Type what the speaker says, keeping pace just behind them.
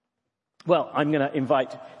Well, I'm going to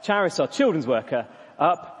invite Charis, our children's worker,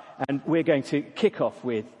 up, and we're going to kick off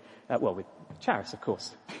with Charis, of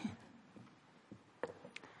course.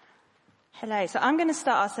 Hello. So I'm going to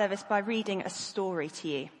start our service by reading a story to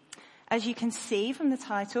you. As you can see from the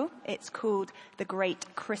title, it's called The Great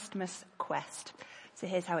Christmas Quest. So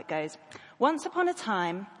here's how it goes. Once upon a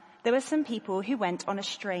time, there were some people who went on a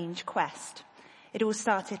strange quest. It all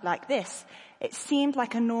started like this. It seemed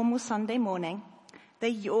like a normal Sunday morning. They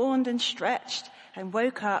yawned and stretched and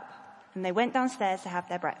woke up, and they went downstairs to have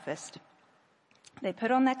their breakfast. They put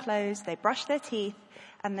on their clothes, they brushed their teeth,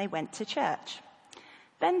 and they went to church.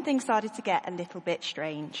 Then things started to get a little bit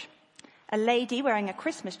strange. A lady wearing a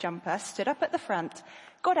Christmas jumper stood up at the front,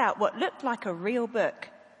 got out what looked like a real book,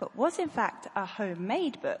 but was in fact a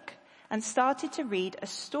homemade book, and started to read a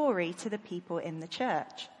story to the people in the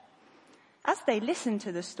church. As they listened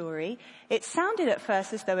to the story, it sounded at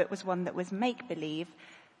first as though it was one that was make-believe,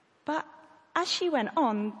 but as she went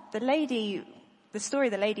on, the story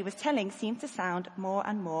the lady was telling seemed to sound more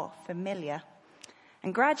and more familiar.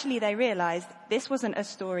 And gradually they realized this wasn't a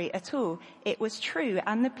story at all. It was true,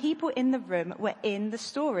 and the people in the room were in the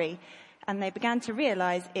story, and they began to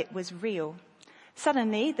realize it was real.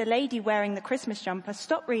 Suddenly, the lady wearing the Christmas jumper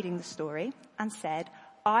stopped reading the story and said,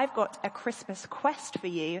 "I've got a Christmas quest for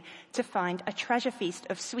you to find a treasure feast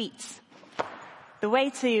of sweets." The way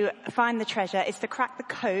to find the treasure is to crack the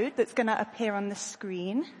code that's going to appear on the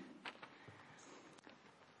screen.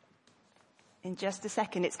 In just a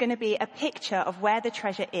second, it's going to be a picture of where the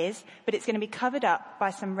treasure is, but it's going to be covered up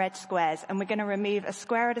by some red squares, and we're going to remove a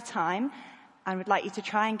square at a time, and we'd like you to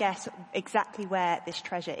try and guess exactly where this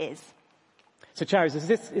treasure is. So, Charis, is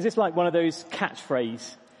this like one of those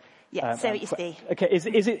catchphrase? Yeah, say what you see. Okay, is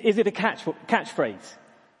it a catchphrase?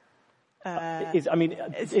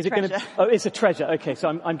 Is it going to? Oh, it's a treasure. Okay,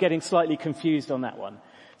 so I'm getting slightly confused on that one.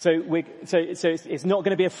 So it's not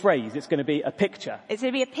going to be a phrase. It's going to be a picture. It's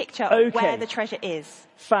going to be a picture of where the treasure is.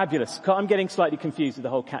 Fabulous. I'm getting slightly confused with the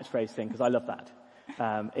whole catchphrase thing because I love that.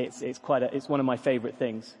 It's one of my favourite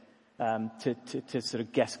things to sort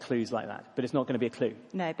of guess clues like that. But it's not going to be a clue.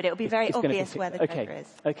 No, but it'll be very obvious where the treasure is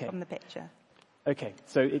from the picture. Okay,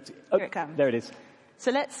 so here it comes. There it is. So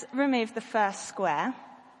let's remove the first square.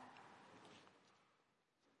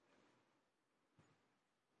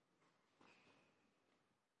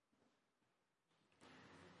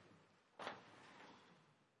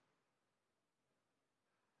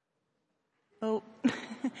 Oh,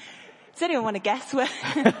 does anyone want to guess where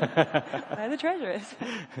the treasure is?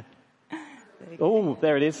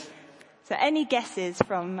 There it is. So any guesses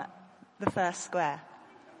from the first square?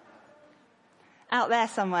 Out there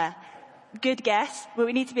somewhere. Good guess, but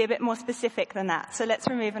we need to be a bit more specific than that. So let's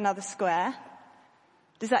remove another square.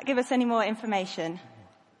 Does that give us any more information?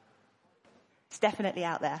 It's definitely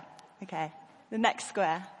out there. Okay. The next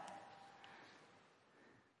square.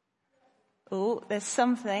 Oh, there's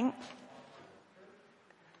something.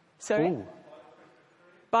 Sorry? Ooh.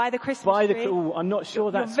 By the Christmas tree. I'm not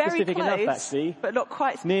sure that's specific close, enough, actually. But not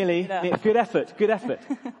quite specific Nearly. enough. Good effort.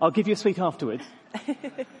 I'll give you a sweet afterwards.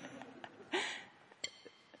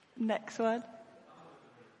 Next one.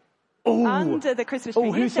 Ooh. Under the Christmas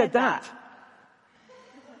tree. Who said that?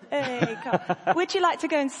 Hey, Carl. Would you like to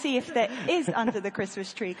go and see if there is under the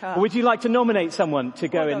Christmas tree, Carl? Would you like to nominate someone to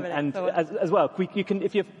go and as well? You can,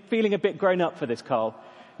 if you're feeling a bit grown up for this, Carl,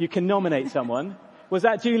 you can nominate someone. Was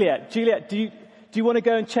that Juliet? Juliet, do you want to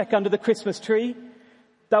go and check under the Christmas tree?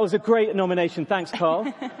 That was a great nomination. Thanks,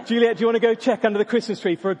 Carl. Juliet, do you want to go check under the Christmas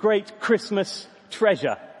tree for a great Christmas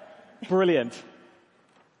treasure? Brilliant.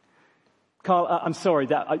 Carl, I'm sorry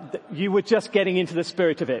that you were just getting into the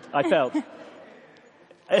spirit of it. I felt.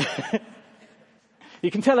 You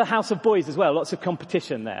can tell a house of boys as well. Lots of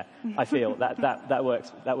competition there. I feel that works.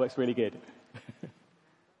 That works really good.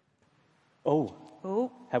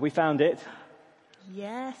 Have we found it?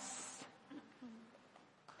 Yes.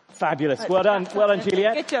 Fabulous. Well done,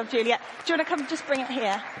 Juliet. Good job, Juliet. Do you want to come just bring it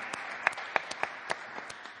here?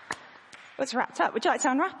 Well, it's wrapped up. Would you like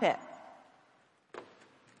to unwrap it?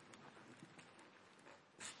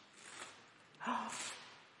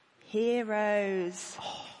 Heroes.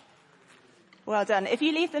 Well done. If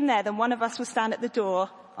you leave them there, then one of us will stand at the door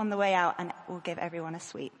on the way out and we'll give everyone a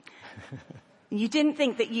sweet. You didn't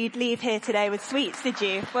think that you'd leave here today with sweets, did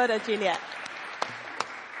you? Well done, Juliet.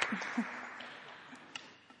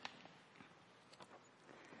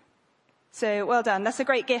 So, well done. That's a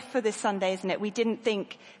great gift for this Sunday, isn't it? We didn't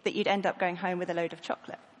think that you'd end up going home with a load of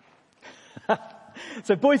chocolate.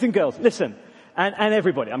 So, boys and girls, listen. and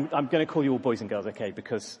everybody, I'm going to call you all boys and girls, okay,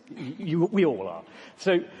 because we all are.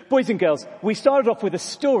 So, boys and girls, we started off with a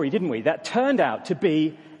story, didn't we, that turned out to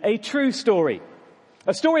be a true story.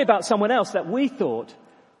 A story about someone else that we thought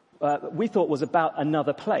was about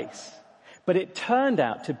another place. But it turned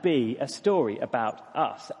out to be a story about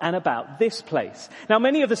us and about this place. Now,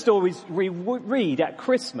 many of the stories we read at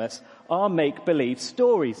Christmas are make-believe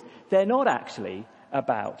stories. They're not actually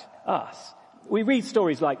about us. We read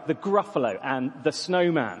stories like the Gruffalo and the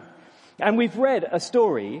Snowman. And we've read a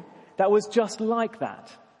story that was just like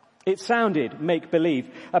that. It sounded make-believe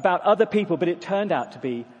about other people, but it turned out to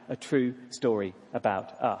be a true story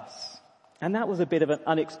about us. And that was a bit of an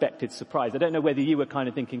unexpected surprise. I don't know whether you were kind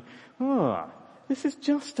of thinking, this is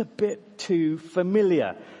just a bit too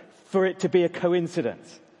familiar for it to be a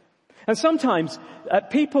coincidence. And sometimes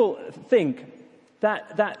people think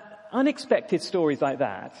that unexpected stories like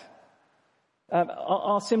that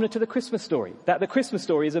are similar to the Christmas story. That the Christmas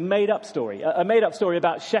story is a made-up story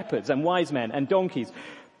about shepherds and wise men and donkeys.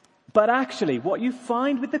 But actually, what you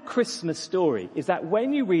find with the Christmas story is that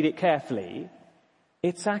when you read it carefully,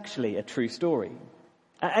 it's actually a true story.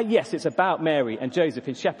 And yes, it's about Mary and Joseph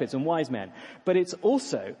and shepherds and wise men, but it's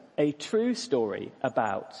also a true story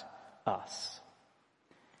about us.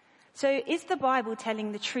 So is the Bible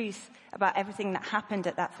telling the truth about everything that happened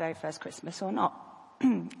at that very first Christmas or not?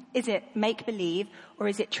 Is it make-believe or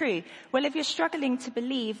is it true? Well, if you're struggling to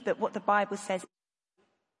believe that what the Bible says,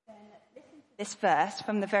 then listen to this verse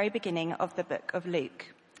from the very beginning of the book of Luke.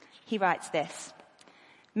 He writes this: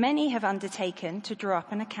 "Many have undertaken to draw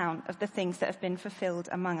up an account of the things that have been fulfilled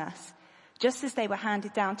among us, just as they were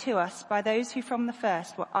handed down to us by those who from the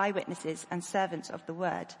first were eyewitnesses and servants of the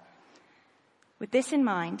word. With this in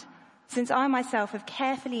mind, since I myself have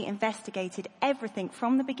carefully investigated everything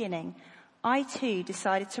from the beginning, I too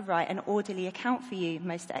decided to write an orderly account for you,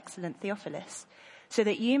 most excellent Theophilus, so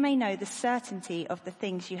that you may know the certainty of the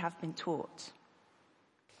things you have been taught."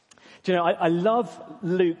 Do you know, I love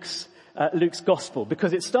Luke's gospel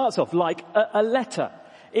because it starts off like a letter.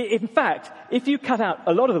 In fact, if you cut out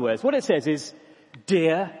a lot of the words, what it says is,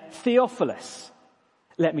 "Dear Theophilus,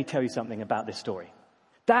 let me tell you something about this story."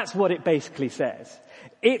 That's what it basically says.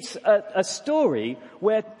 It's a story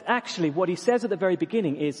where actually what he says at the very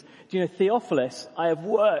beginning is, do you know, Theophilus, I have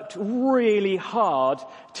worked really hard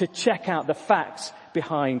to check out the facts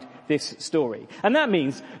behind this story. And that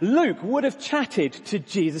means Luke would have chatted to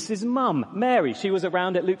Jesus' mum, Mary. She was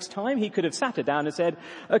around at Luke's time. He could have sat her down and said,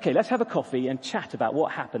 okay, let's have a coffee and chat about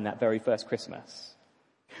what happened that very first Christmas.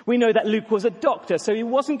 We know that Luke was a doctor, so he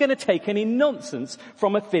wasn't going to take any nonsense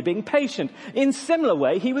from a fibbing patient. In similar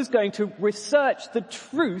way, he was going to research the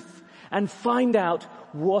truth and find out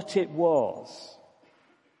what it was.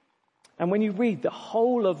 And when you read the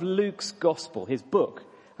whole of Luke's gospel, his book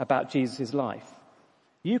about Jesus' life,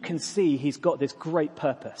 you can see he's got this great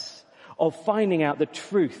purpose of finding out the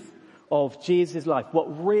truth of Jesus' life,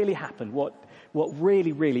 what really happened, what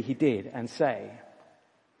really he did and say.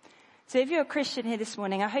 So if you're a Christian here this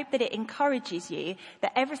morning, I hope that it encourages you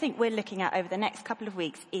that everything we're looking at over the next couple of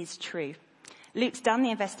weeks is true. Luke's done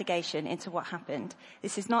the investigation into what happened.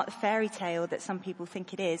 This is not the fairy tale that some people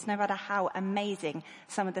think it is, no matter how amazing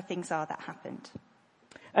some of the things are that happened.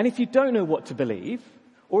 And if you don't know what to believe,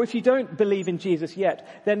 or if you don't believe in Jesus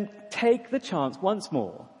yet, then take the chance once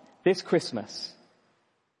more this Christmas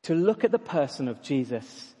to look at the person of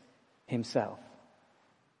Jesus himself.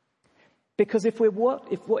 Because if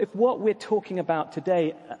what we're talking about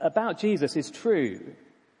today about Jesus is true,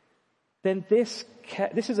 then this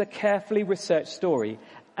is a carefully researched story,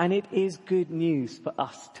 and it is good news for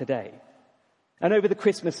us today. And over the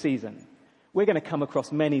Christmas season, we're going to come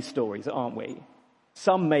across many stories, aren't we?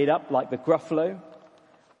 Some made up, like the Gruffalo,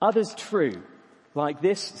 others true, like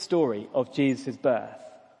this story of Jesus' birth.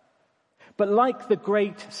 But like the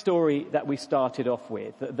great story that we started off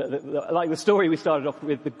with, like the story we started off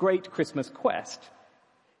with, the great Christmas quest,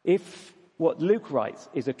 if what Luke writes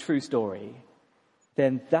is a true story,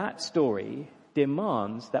 then that story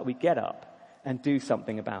demands that we get up and do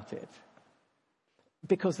something about it.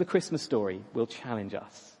 Because the Christmas story will challenge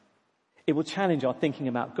us. It will challenge our thinking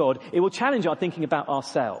about God. It will challenge our thinking about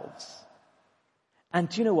ourselves. And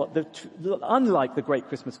do you know what? Unlike the great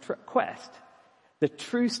Christmas quest, the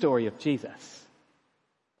true story of Jesus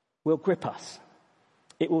will grip us.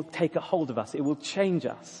 It will take a hold of us. It will change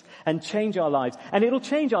us and change our lives. And it'll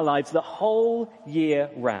change our lives the whole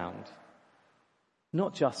year round.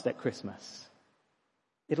 Not just at Christmas.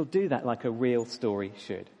 It'll do that like a real story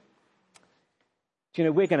should. Do you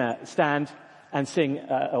know, we're going to stand and sing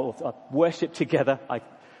or worship together. I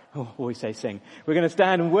always say sing. We're going to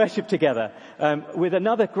stand and worship together with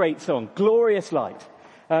another great song, Glorious Light.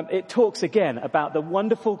 It talks again about the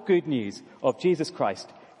wonderful good news of Jesus Christ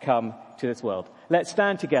come to this world. Let's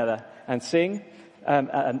stand together and sing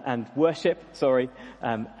and worship,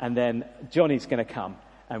 and then Johnny's going to come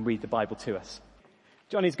and read the Bible to us.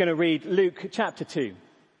 Johnny's going to read Luke chapter 2,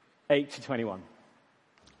 8 to 21.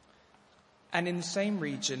 And in the same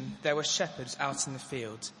region there were shepherds out in the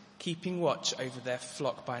field, keeping watch over their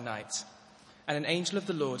flock by night. And an angel of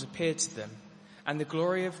the Lord appeared to them, and the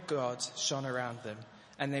glory of God shone around them,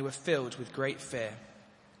 and they were filled with great fear.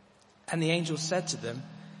 And the angel said to them,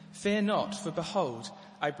 "Fear not, for behold,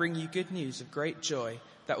 I bring you good news of great joy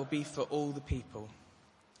that will be for all the people.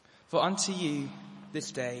 For unto you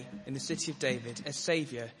this day in the city of David a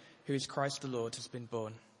Saviour, who is Christ the Lord, has been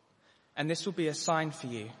born. And this will be a sign for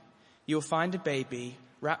you. You will find a baby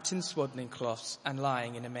wrapped in swaddling cloths and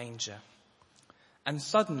lying in a manger." And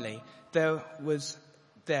suddenly there with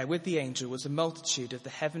the angel was a multitude of the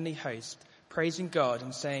heavenly host, praising God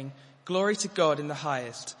and saying, "Glory to God in the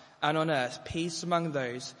highest, and on earth peace among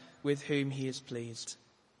those with whom he is pleased."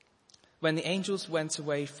 When the angels went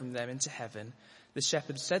away from them into heaven, the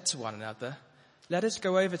shepherds said to one another, "Let us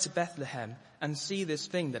go over to Bethlehem and see this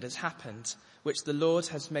thing that has happened, which the Lord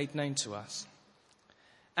has made known to us."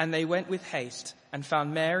 And they went with haste and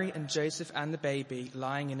found Mary and Joseph and the baby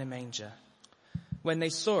lying in a manger. When they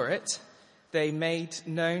saw it, they made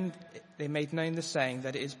known the saying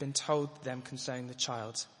that it has been told them concerning the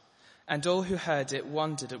child. And all who heard it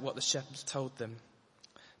wondered at what the shepherds told them.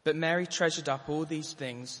 But Mary treasured up all these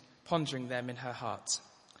things, pondering them in her heart.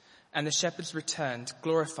 And the shepherds returned,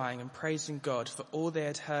 glorifying and praising God for all they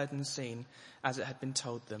had heard and seen, as it had been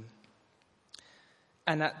told them.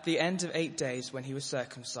 And at the end of 8 days, when he was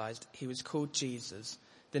circumcised, he was called Jesus,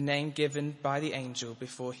 the name given by the angel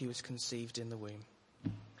before he was conceived in the womb.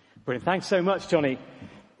 Brilliant. Thanks so much, Johnny.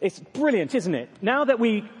 It's brilliant, isn't it? Now that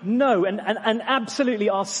we know and absolutely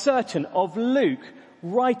are certain of Luke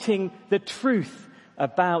writing the truth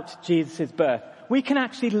about Jesus' birth, we can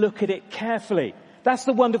actually look at it carefully. That's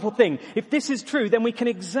the wonderful thing. If this is true, then we can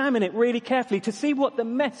examine it really carefully to see what the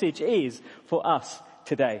message is for us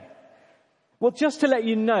today. Well, just to let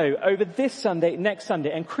you know, over this Sunday, next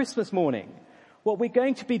Sunday, and Christmas morning, what we're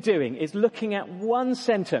going to be doing is looking at one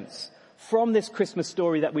sentence from this Christmas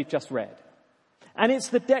story that we've just read. And it's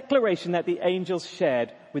the declaration that the angels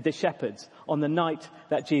shared with the shepherds on the night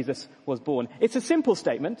that Jesus was born. It's a simple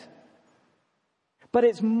statement, but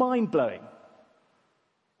it's mind-blowing.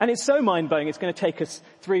 And it's so mind-blowing, it's going to take us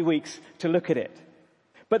 3 weeks to look at it.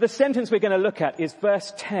 But the sentence we're going to look at is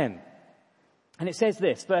verse 10. And it says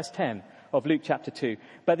this, verse 10 of Luke chapter 2.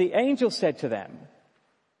 "But the angel said to them,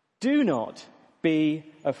 'Do not be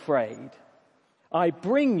afraid. I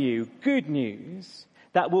bring you good news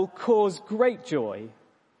that will cause great joy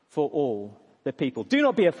for all the people.'" Do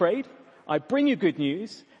not be afraid. I bring you good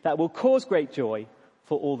news that will cause great joy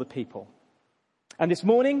for all the people. And this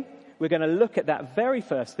morning, we're going to look at that very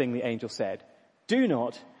first thing the angel said. Do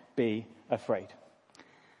not be afraid.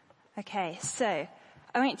 Okay, so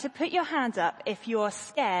I want you to put your hand up if you're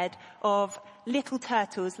scared of little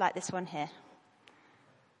turtles like this one here.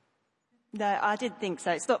 No, I didn't think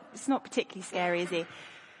so. It's not particularly scary, is it?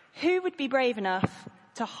 Who would be brave enough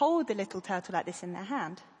to hold the little turtle like this in their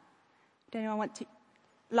hand? Does anyone want to?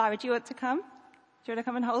 Lyra, do you want to come? Do you want to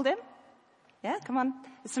come and hold him? Yeah, come on.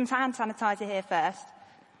 There's some hand sanitizer here first.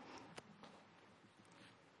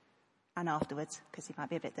 And afterwards, because he might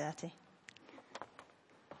be a bit dirty.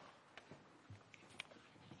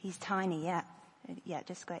 He's tiny, yeah. Yeah,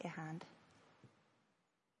 just squirt your hand.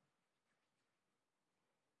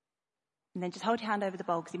 And then just hold your hand over the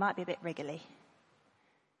bowl because he might be a bit wriggly.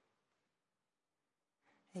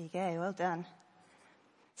 There you go, well done.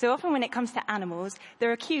 So often when it comes to animals,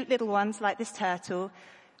 there are cute little ones like this turtle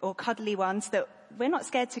or cuddly ones that we're not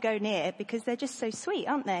scared to go near because they're just so sweet,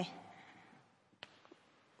 aren't they?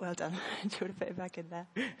 Well done. Do you want to put him back in there?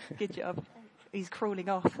 Good job. He's crawling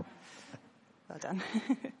off. Well done.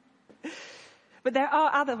 But there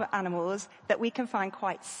are other animals that we can find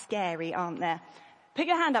quite scary, aren't there? Put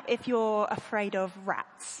your hand up if you're afraid of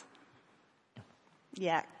rats.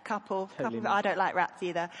 Yeah, couple. I don't like rats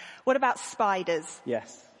either. What about spiders?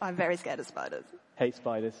 Yes. I'm very scared of spiders. Hate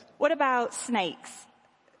spiders. What about snakes?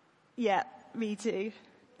 Yeah, me too.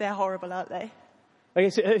 They're horrible, aren't they? Okay,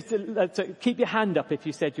 so keep your hand up if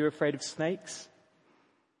you said you're afraid of snakes.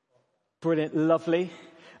 Brilliant, lovely.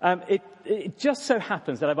 It just so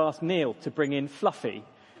happens that I've asked Neil to bring in Fluffy,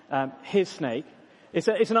 his snake. It's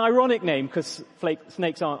an ironic name because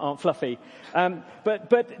snakes aren't fluffy.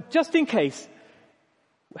 But just in case,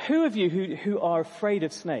 Who of you who are afraid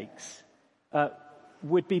of snakes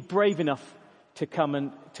would be brave enough to come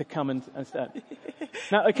and stand?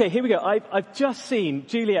 Now, okay, here we go. I've just seen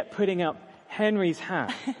Juliet putting up Henry's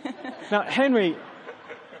hand. Now, Henry,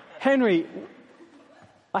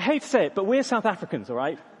 I hate to say it, but we're South Africans, all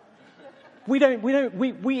right?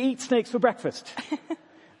 We eat snakes for breakfast.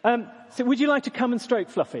 So would you like to come and stroke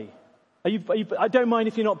Fluffy? I don't mind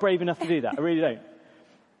if you're not brave enough to do that. I really don't.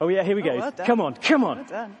 Oh yeah, here we go. Well done. Come on. Well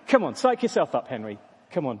done. Come on, psych yourself up, Henry.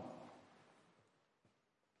 Come on.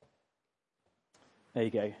 There you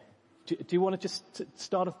go. Do you want to just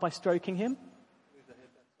start off by stroking him?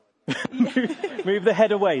 Move the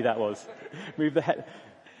head away, that was. Move the head.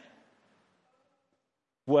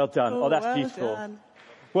 Well done. Oh, that's beautiful. Done.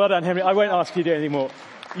 Well done, Henry. I won't ask you to do any more.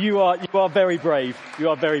 You are very brave. You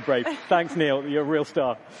are very brave. Thanks, Neil. You're a real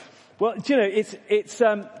star. Well, do you know, it's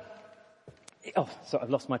oh, sorry, I've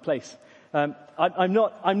lost my place. I'm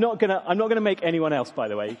not gonna make anyone else, by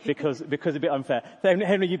the way, because it's a bit unfair.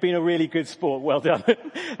 Henry, you've been a really good sport. Well done.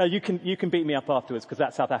 You can beat me up afterwards, because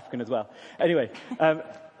that's South African as well. Anyway,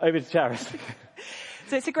 over to Charis.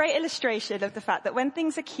 So it's a great illustration of the fact that when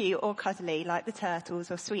things are cute or cuddly, like the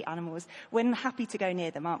turtles or sweet animals, we're happy to go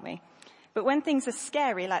near them, aren't we? But when things are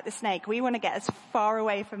scary, like the snake, we want to get as far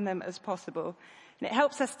away from them as possible. And it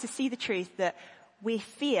helps us to see the truth that we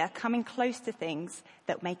fear coming close to things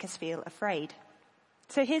that make us feel afraid.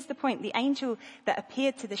 So here's the point. The angel that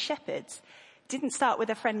appeared to the shepherds didn't start with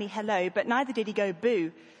a friendly hello, but neither did he go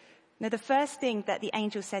boo. No, the first thing that the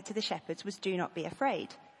angel said to the shepherds was, do not be afraid.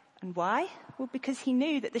 And why? Well, because he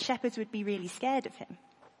knew that the shepherds would be really scared of him.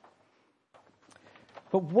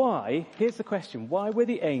 But why? Here's the question. Why were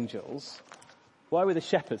the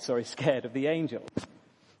shepherds, scared of the angels?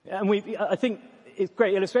 And I think it's a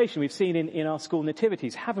great illustration we've seen in our school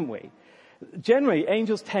nativities, haven't we? Generally,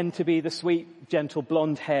 angels tend to be the sweet, gentle,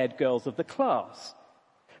 blonde-haired girls of the class.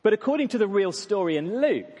 But according to the real story in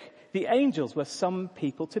Luke, the angels were some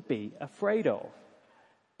people to be afraid of.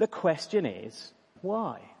 The question is,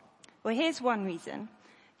 why? Well, here's one reason.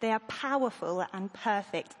 They are powerful and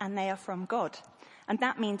perfect, and they are from God. And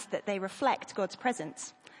that means that they reflect God's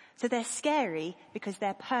presence. So they're scary because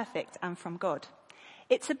they're perfect and from God.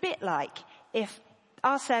 It's a bit like if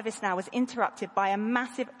our service now was interrupted by a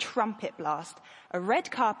massive trumpet blast, a red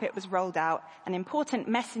carpet was rolled out, an important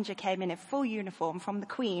messenger came in full uniform from the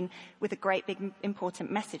Queen with a great big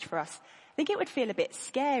important message for us. I think it would feel a bit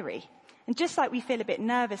scary. And just like we feel a bit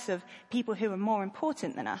nervous of people who are more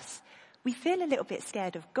important than us, we feel a little bit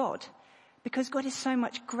scared of God, because God is so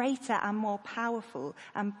much greater and more powerful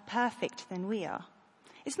and perfect than we are.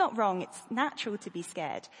 It's not wrong, it's natural to be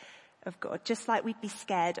scared of God, just like we'd be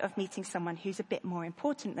scared of meeting someone who's a bit more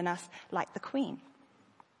important than us, like the Queen.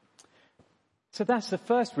 So that's the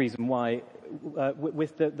first reason why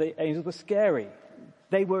with the angels were scary.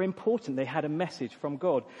 They were important, they had a message from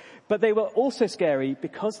God. But they were also scary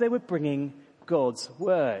because they were bringing God's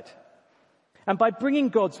word. And by bringing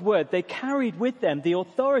God's word, they carried with them the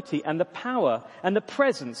authority and the power and the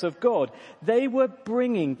presence of God. They were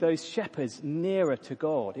bringing those shepherds nearer to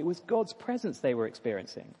God. It was God's presence they were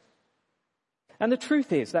experiencing. And the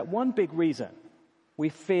truth is that one big reason we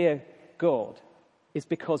fear God is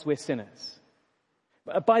because we're sinners.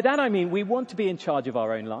 By that I mean we want to be in charge of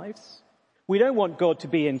our own lives. We don't want God to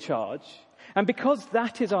be in charge. And because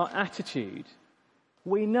that is our attitude,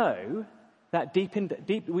 we know that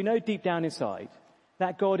deep down inside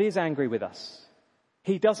that God is angry with us.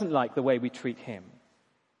 He doesn't like the way we treat him.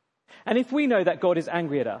 And if we know that God is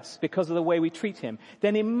angry at us because of the way we treat him,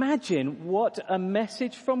 then imagine what a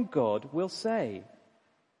message from God will say.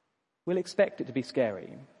 We'll expect it to be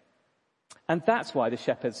scary. And that's why the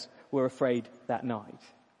shepherds were afraid that night.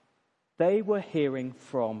 They were hearing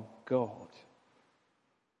from God.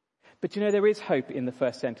 But you know, there is hope in the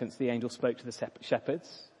first sentence the angel spoke to the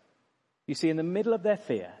shepherds. You see, in the middle of their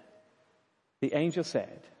fear, the angel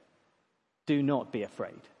said, do not be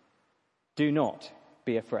afraid. Do not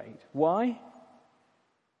be afraid. Why?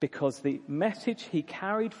 Because the message he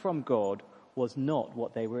carried from God was not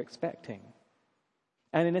what they were expecting.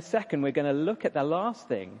 And in a second, we're going to look at the last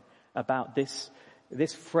thing about this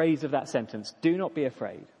phrase of that sentence, do not be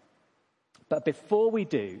afraid. But before we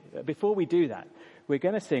do that, we're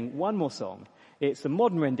going to sing one more song. It's the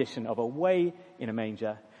modern rendition of Away in a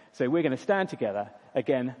Manger. So we're going to stand together,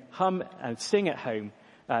 again, hum and sing at home.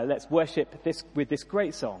 Let's worship this with this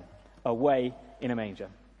great song, Away in a Manger.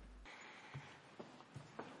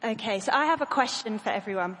 Okay, so I have a question for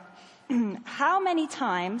everyone. How many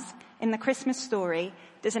times in the Christmas story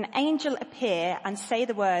does an angel appear and say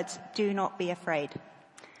the words, do not be afraid?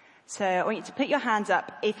 So I want you to put your hands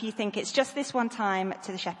up if you think it's just this one time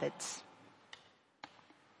to the shepherds.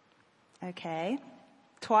 Okay.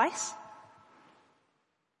 Twice?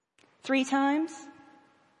 3 times?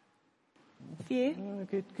 A few?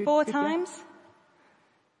 Good, 4 good, times?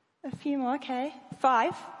 A few more, okay.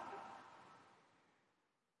 5?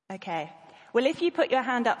 Okay. Well, if you put your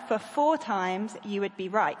hand up for 4 times, you would be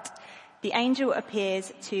right. The angel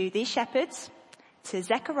appears to these shepherds, to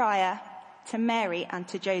Zechariah, to Mary, and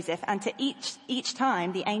to Joseph. And to each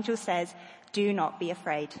time, the angel says, do not be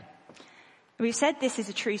afraid. We've said this is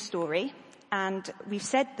a true story, and we've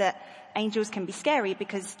said that angels can be scary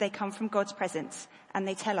because they come from God's presence and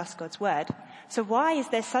they tell us God's word. So why is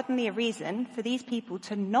there suddenly a reason for these people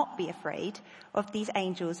to not be afraid of these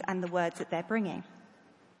angels and the words that they're bringing?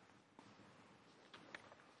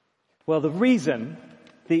 Well, the reason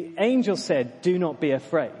the angel said, do not be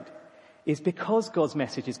afraid, is because God's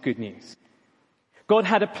message is good news. God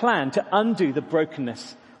had a plan to undo the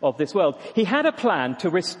brokenness of this world. He had a plan to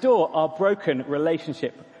restore our broken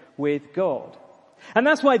relationship with God. And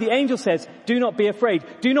that's why the angel says, do not be afraid.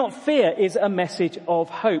 Do not fear is a message of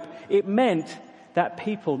hope. It meant that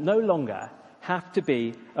people no longer have to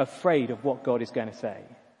be afraid of what God is going to say.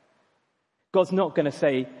 God's not going to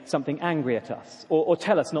say something angry at us or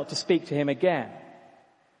tell us not to speak to him again.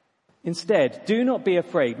 Instead, do not be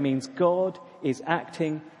afraid means God is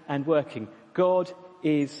acting and working. God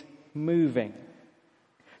is moving.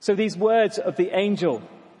 So these words of the angel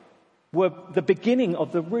were the beginning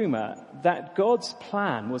of the rumor that God's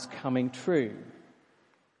plan was coming true.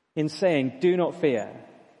 In saying, do not fear,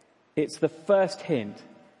 it's the first hint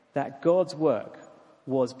that God's work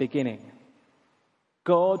was beginning.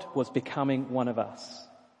 God was becoming one of us.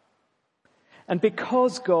 And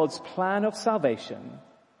because God's plan of salvation,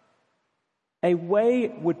 a way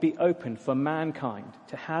would be opened for mankind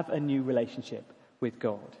to have a new relationship with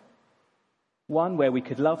God. One where we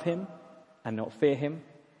could love him and not fear him.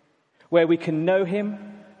 Where we can know him,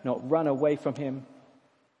 not run away from him.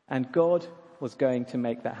 And God was going to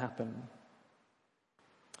make that happen.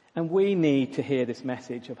 And we need to hear this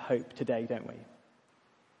message of hope today, don't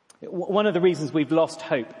we? One of the reasons we've lost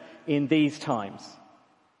hope in these times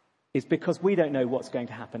is because we don't know what's going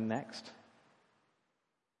to happen next.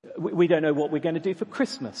 We don't know what we're going to do for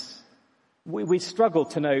Christmas. We struggle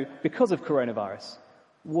to know, because of coronavirus,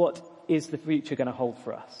 what is the future going to hold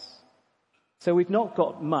for us. So we've not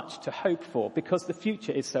got much to hope for because the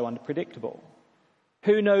future is so unpredictable.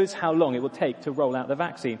 Who knows how long it will take to roll out the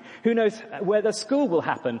vaccine? Who knows whether school will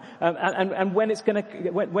happen and when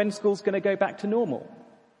school's going to go back to normal?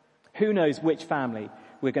 Who knows which family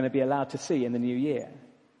we're going to be allowed to see in the new year?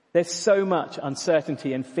 There's so much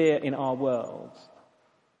uncertainty and fear in our world.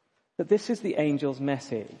 But this is the angel's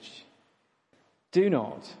message. Do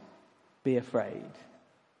not be afraid.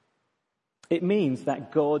 It means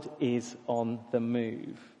that God is on the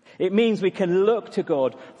move. It means we can look to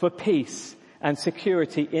God for peace and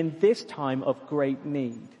security in this time of great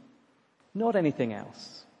need. Not anything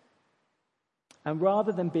else. And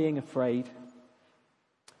rather than being afraid,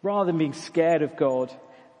 rather than being scared of God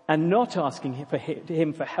and not asking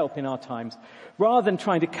him for help in our times, rather than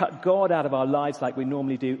trying to cut God out of our lives like we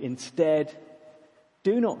normally do, instead,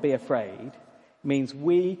 do not be afraid means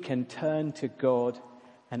we can turn to God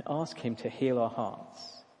and ask him to heal our hearts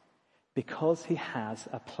because he has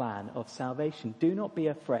a plan of salvation. Do not be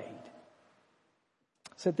afraid.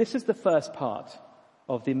 So this is the first part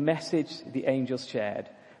of the message the angels shared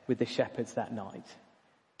with the shepherds that night.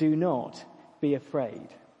 Do not be afraid.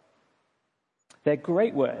 They're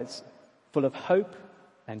great words, full of hope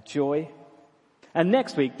and joy. And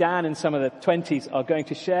next week, Dan and some of the 20s are going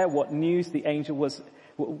to share what news the angel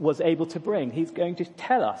was able to bring. He's going to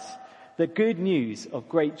tell us the good news of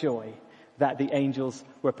great joy that the angels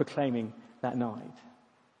were proclaiming that night.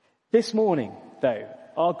 This morning, though,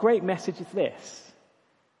 our great message is this.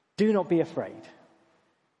 Do not be afraid.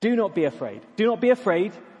 Do not be afraid. Do not be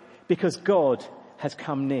afraid because God has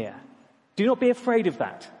come near. Do not be afraid of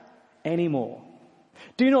that anymore.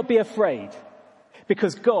 Do not be afraid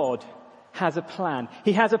because God has a plan.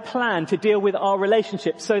 He has a plan to deal with our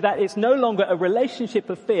relationship so that it's no longer a relationship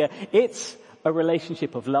of fear. It's a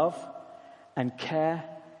relationship of love and care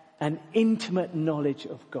and intimate knowledge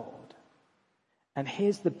of God. And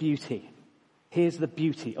here's the beauty. Here's the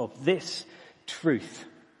beauty of this truth.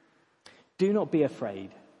 Do not be afraid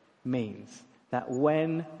means that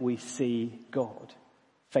when we see God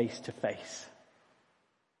face to face,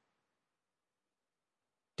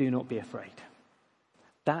 do not be afraid.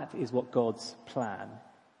 That is what God's plan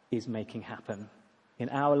is making happen in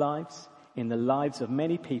our lives, in the lives of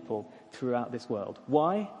many people throughout this world.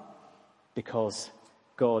 Why? Because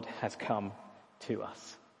God has come to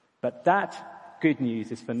us. But that good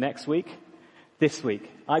news is for next week. This week,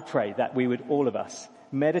 I pray that we would, all of us,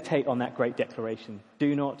 meditate on that great declaration.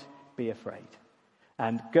 Do not be afraid.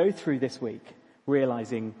 And go through this week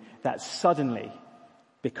realizing that suddenly,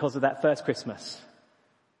 because of that first Christmas,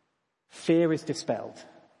 fear is dispelled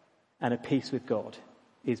and a peace with God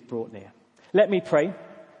is brought near. Let me pray,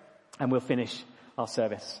 and we'll finish our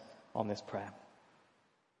service on this prayer.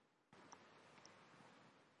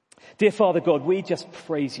 Dear Father God, we just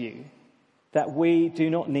praise you that we do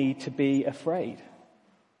not need to be afraid.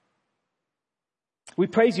 We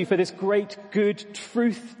praise you for this great, good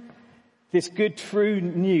truth, this good, true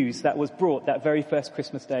news that was brought that very first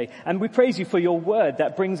Christmas day. And we praise you for your word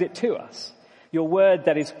that brings it to us. Your word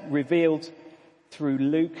that is revealed through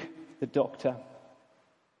Luke, the doctor.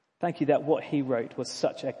 Thank you that what he wrote was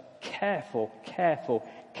such a careful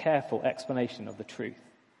explanation of the truth.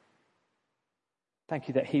 Thank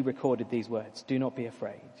you that he recorded these words. Do not be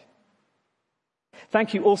afraid.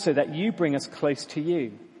 Thank you also that you bring us close to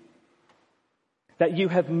you. That you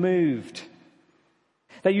have moved.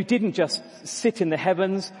 That you didn't just sit in the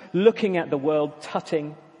heavens looking at the world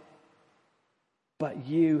tutting, but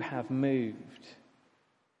you have moved.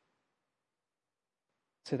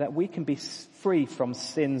 So that we can be free from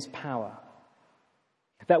sin's power.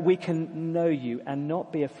 That we can know you and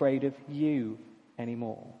not be afraid of you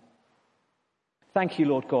anymore. Thank you,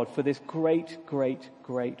 Lord God, for this great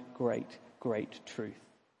truth.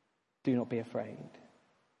 Do not be afraid.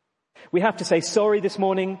 We have to say sorry this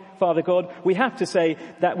morning, Father God. We have to say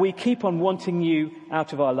that we keep on wanting you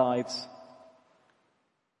out of our lives.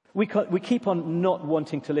 We keep on not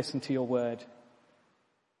wanting to listen to your word.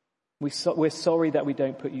 We're sorry that we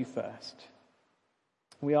don't put you first.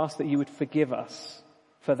 We ask that you would forgive us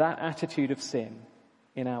for that attitude of sin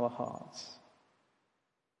in our hearts.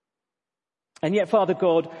 And yet, Father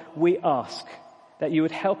God, we ask that you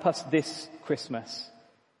would help us this Christmas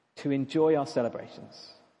to enjoy our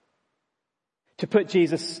celebrations, to put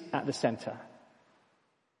Jesus at the center,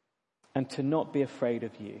 and to not be afraid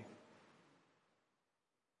of you.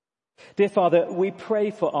 Dear Father, we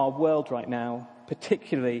pray for our world right now,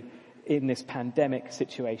 particularly in this pandemic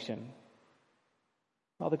situation.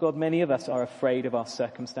 Father God, many of us are afraid of our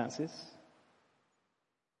circumstances.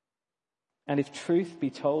 And if truth be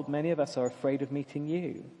told, many of us are afraid of meeting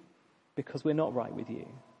you because we're not right with you.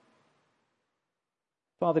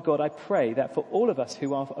 Father God, I pray that for all of us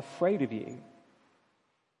who are afraid of you,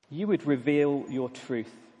 you would reveal your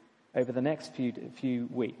truth over the next few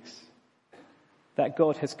weeks, that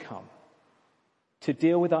God has come to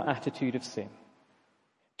deal with our attitude of sin,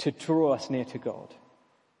 to draw us near to God,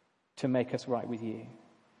 to make us right with you.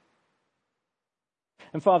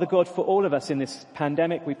 And Father God, for all of us in this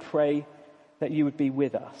pandemic, we pray that you would be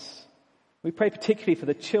with us. We pray particularly for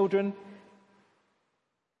the children.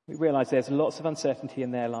 We realize there's lots of uncertainty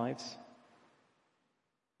in their lives.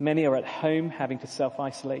 Many are at home having to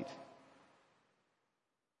self-isolate.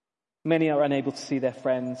 Many are unable to see their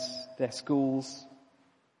friends, their schools.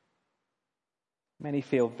 Many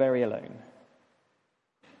feel very alone.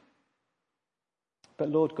 But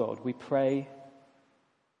Lord God, we pray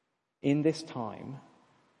in this time,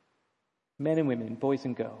 men and women, boys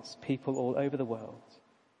and girls, people all over the world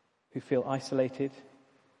who feel isolated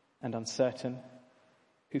and uncertain,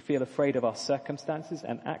 who feel afraid of our circumstances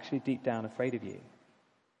and actually deep down afraid of you.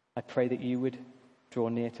 I pray that you would draw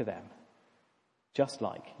near to them, just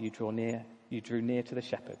like you drew near to the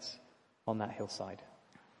shepherds on that hillside.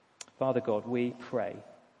 Father God, we pray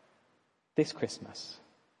this Christmas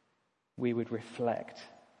we would reflect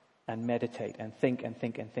and meditate and think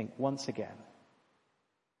once again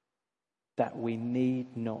that we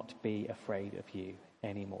need not be afraid of you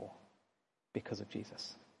anymore because of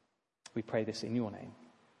Jesus. We pray this in your name.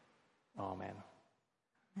 Amen.